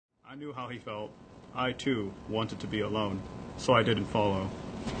I knew how he felt. I, too, wanted to be alone, so I didn't follow.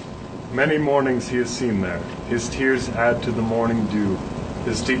 Many mornings he is seen there. His tears add to the morning dew.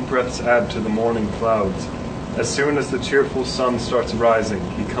 His deep breaths add to the morning clouds. As soon as the cheerful sun starts rising,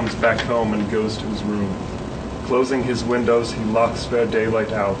 he comes back home and goes to his room. Closing his windows, he locks fair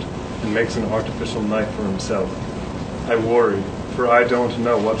daylight out and makes an artificial night for himself. I worry, for I don't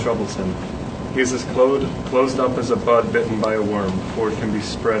know what troubles him. He is as closed up as a bud bitten by a worm before it can be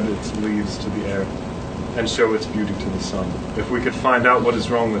spread its leaves to the air and show its beauty to the sun. If we could find out what is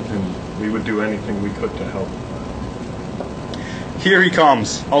wrong with him, we would do anything we could to help. Here he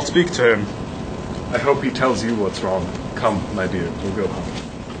comes. I'll speak to him. I hope he tells you what's wrong. Come, my dear, we'll go home.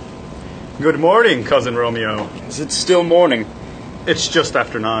 Good morning, Cousin Romeo. Is it still morning? It's just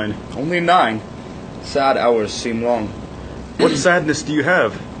after 9. Only 9? Sad hours seem long. What sadness do you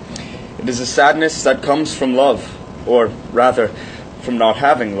have? It is a sadness that comes from love, or rather, from not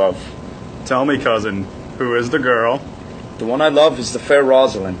having love. Tell me, cousin, who is the girl? The one I love is the fair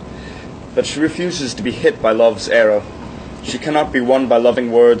Rosalind, but she refuses to be hit by love's arrow. She cannot be won by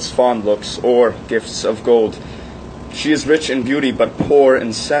loving words, fond looks, or gifts of gold. She is rich in beauty, but poor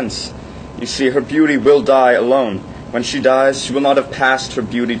in sense. You see, her beauty will die alone. When she dies, she will not have passed her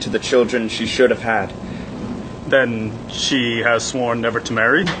beauty to the children she should have had. Then she has sworn never to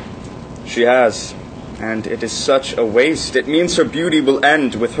marry? She has, and it is such a waste. It means her beauty will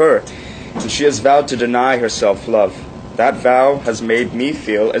end with her, and she has vowed to deny herself love. That vow has made me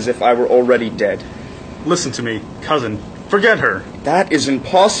feel as if I were already dead. Listen to me, cousin. Forget her. That is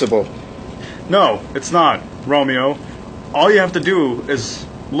impossible. No, it's not, Romeo. All you have to do is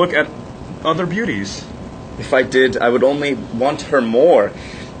look at other beauties. If I did, I would only want her more.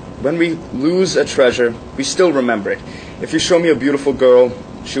 When we lose a treasure, we still remember it. If you show me a beautiful girl,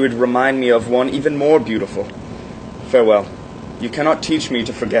 she would remind me of one even more beautiful. Farewell. You cannot teach me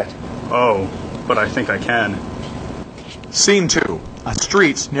to forget. Oh, but I think I can. Scene 2. A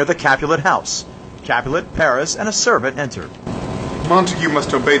street near the Capulet house. Capulet, Paris, and a servant enter. Montague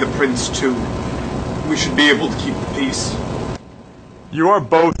must obey the prince, too. We should be able to keep the peace. You are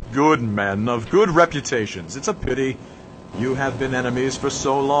both good men, of good reputations. It's a pity. You have been enemies for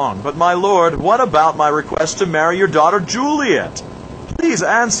so long. But, my lord, what about my request to marry your daughter Juliet? Please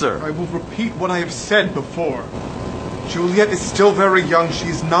answer. I will repeat what I have said before. Juliet is still very young. She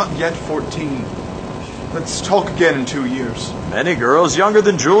is not yet 14. Let's talk again in 2 years. Many girls younger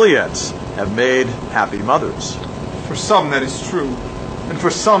than Juliet have made happy mothers. For some that is true, and for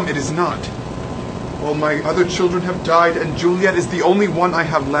some it is not. All my other children have died, and Juliet is the only one I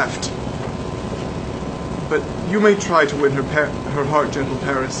have left. But you may try to win her heart, gentle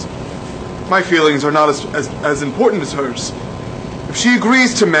Paris. My feelings are not as important as hers. If she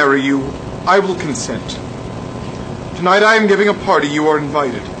agrees to marry you, I will consent. Tonight I am giving a party. You are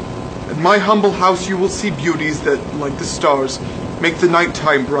invited. At my humble house you will see beauties that, like the stars, make the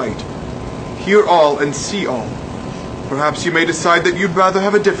nighttime bright. Hear all and see all. Perhaps you may decide that you'd rather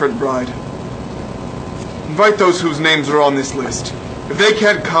have a different bride. Invite those whose names are on this list. If they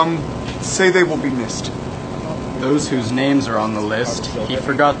can't come, say they will be missed. Those whose names are on the list, he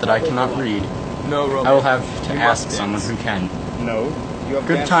forgot that I cannot read. No, Romeo. I will have to ask someone who can. No. You have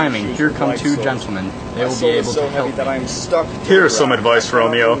Good timing. Here come 2 gentlemen. They will be able to help that I am stuck. Here's some advice,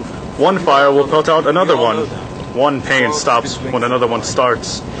 Romeo. One fire will put out another one. One pain stops when another one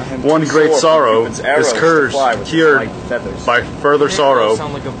starts. One great sorrow is cured by further sorrow.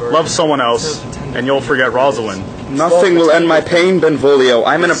 Love someone else, and you'll forget Rosalind. Nothing will end my pain, Benvolio.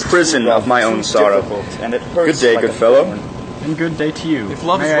 I'm in a prison of my own sorrow. Good day, good fellow. And good day to you. If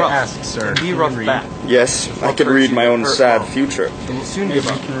love May is I rough, ask, sir, be rough back. Yes, I can read my own sad future. It will soon Maybe give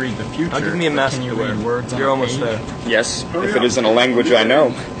you up. can read the future. Now give me a mask Can you to wear. read words on You're a almost page? there. Yes, if it is in a language I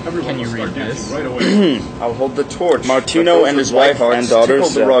know. Can you read this? I'll hold the torch. Martino and his wife and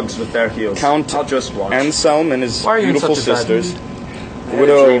daughters the rugs with their heels. Count Anselm and his Why are you in beautiful such a bad sisters. mood?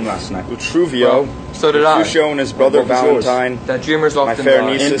 Widow Utruvio. So did I. Lucio and his brother Valentine. That dreamers My often fair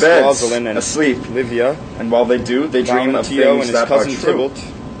lie. nieces Rosalind and asleep Livia. And while they do, they dream of things and his cousin Tybalt.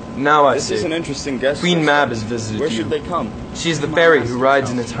 Now I This see. is an interesting guest. Queen Mab has visited Where you. should they come? She is the fairy who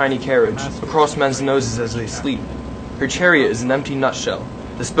rides in a tiny carriage across men's noses as they sleep. Her chariot is an empty nutshell.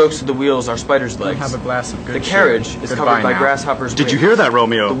 The spokes of the wheels are spider's I'll legs. have a glass of good The carriage cheer. is Goodbye covered by now. grasshoppers' Did you wings. hear that,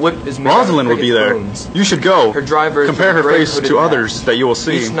 Romeo? The whip is made out of Rosalind will be cricket there. bones. You should go. Her driver is Compare her a face gray-coated to gnat. others that you will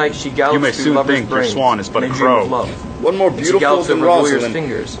see. Each night she gallops You may through soon lovers' think your brains, swan is but a and they dream of crow. love. One more And she beautiful gallops than over warriors' Rosalind.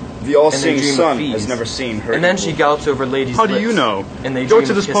 fingers. The all-seeing and they dream of sun fees. has never seen her. And then she gallops over ladies' How do lips, you know? And they Go dream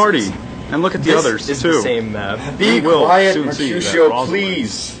to of this kisses. party and look at the This others, is too. the same map. Be You will quiet, soon see that Mercutio, Rosalind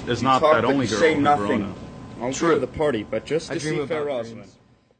please. is You not talk, that but only you girl say from nothing. Verona. I'll go to the party, but just I to dream see fair about Rosalind. dreams.